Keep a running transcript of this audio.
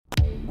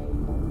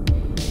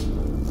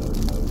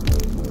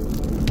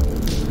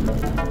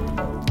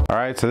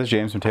Alright, so this is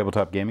James from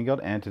Tabletop Gaming Guild,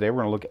 and today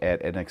we're going to look at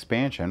an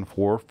expansion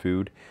for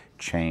Food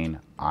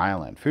Chain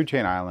Island. Food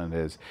Chain Island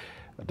is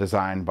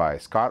designed by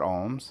Scott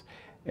Ohms.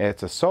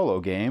 It's a solo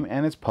game,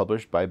 and it's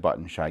published by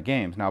Button Shy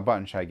Games. Now,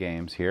 Button Shy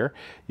Games here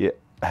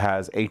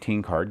has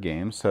 18 card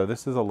games, so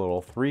this is a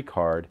little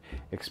 3-card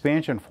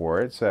expansion for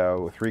it.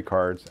 So 3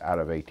 cards out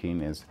of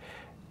 18 is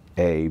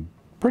a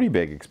pretty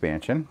big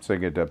expansion, so you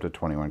get up to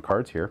 21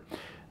 cards here.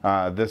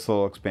 This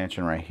little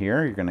expansion right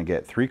here, you're going to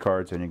get 3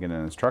 cards and you get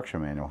an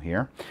instruction manual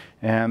here.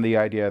 And the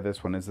idea of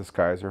this one is the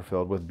skies are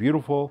filled with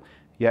beautiful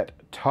yet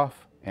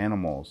tough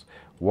animals.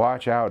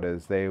 Watch out,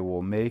 as they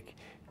will make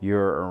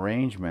your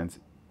arrangements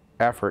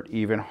effort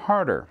even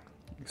harder.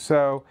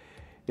 So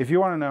if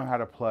you want to know how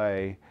to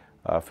play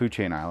Food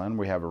Chain Island,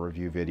 we have a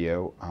review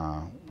video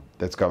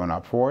that's going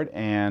up for it,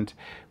 and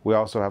we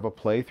also have a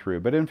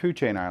playthrough. But in Food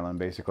Chain Island,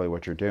 basically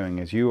what you're doing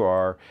is you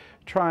are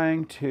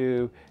trying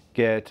to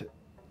get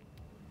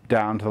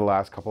down to the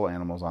last couple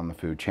animals on the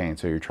food chain.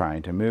 So you're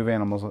trying to move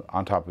animals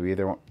on top of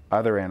either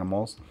other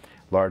animals,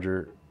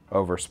 larger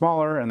over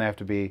smaller, and they have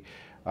to be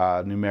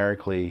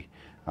numerically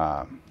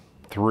up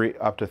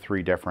to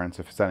 3 difference.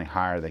 If it's any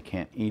higher, they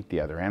can't eat the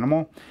other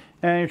animal.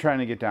 And you're trying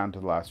to get down to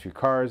the last few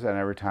cards, and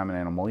every time an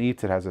animal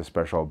eats, it has a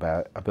special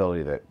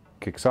ability that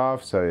kicks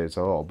off, so it's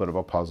a little bit of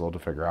a puzzle to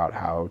figure out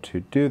how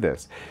to do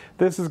this.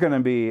 This is going to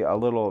be a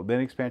little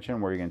mini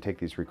expansion where you're going to take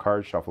these 3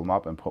 cards, shuffle them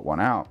up, and put one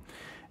out.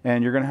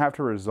 And you're going to have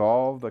to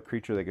resolve the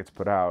creature that gets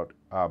put out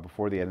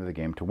before the end of the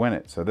game to win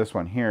it. So this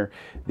one here,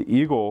 the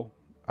eagle,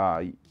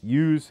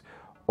 use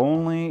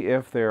only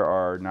if there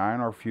are 9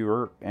 or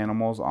fewer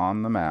animals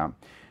on the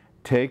map.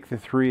 Take the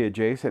 3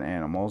 adjacent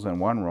animals in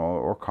one row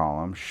or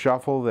column,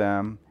 shuffle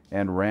them,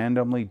 and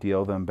randomly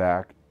deal them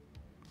back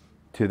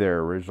to their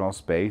original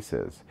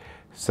spaces.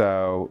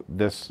 So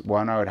this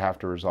one I would have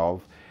to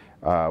resolve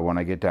when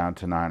I get down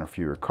to 9 or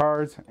fewer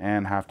cards,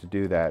 and have to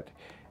do that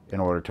in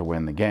order to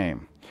win the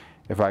game.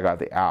 If I got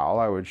the owl,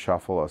 I would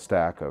shuffle a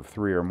stack of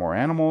 3 or more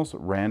animals,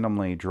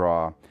 randomly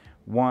draw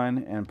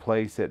 1 and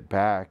place it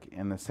back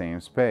in the same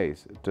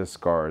space.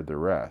 Discard the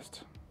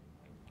rest.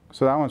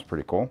 So that one's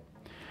pretty cool.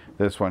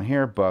 This one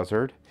here,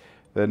 buzzard.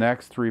 The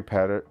next 3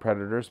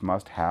 predators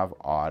must have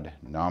odd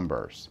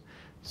numbers.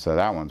 So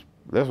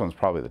this one's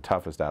probably the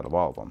toughest out of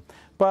all of them.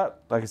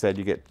 But like I said,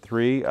 you get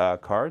 3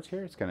 cards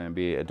here. It's going to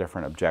be a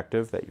different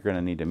objective that you're going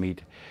to need to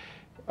meet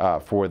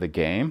for the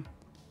game.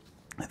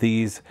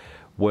 These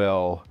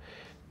will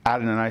add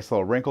a nice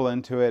little wrinkle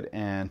into it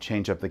and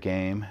change up the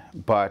game,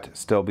 but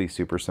still be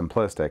super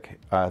simplistic.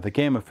 The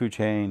game of Food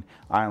Chain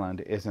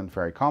Island isn't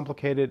very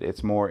complicated.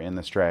 It's more in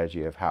the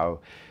strategy of how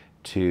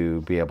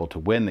to be able to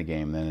win the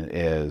game than it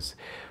is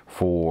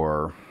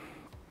for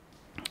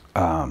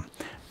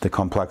the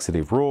complexity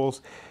of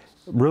rules.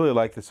 Really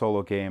like the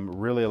solo game,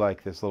 really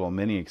like this little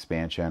mini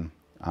expansion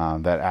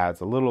that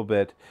adds a little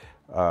bit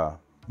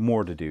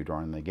more to do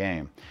during the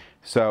game.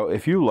 So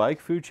if you like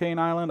Food Chain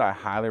Island, I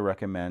highly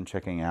recommend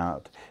checking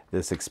out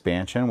this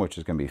expansion, which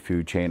is going to be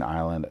Food Chain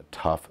Island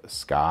Tough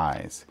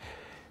Skies.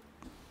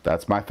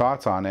 That's my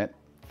thoughts on it.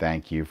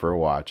 Thank you for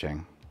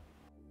watching.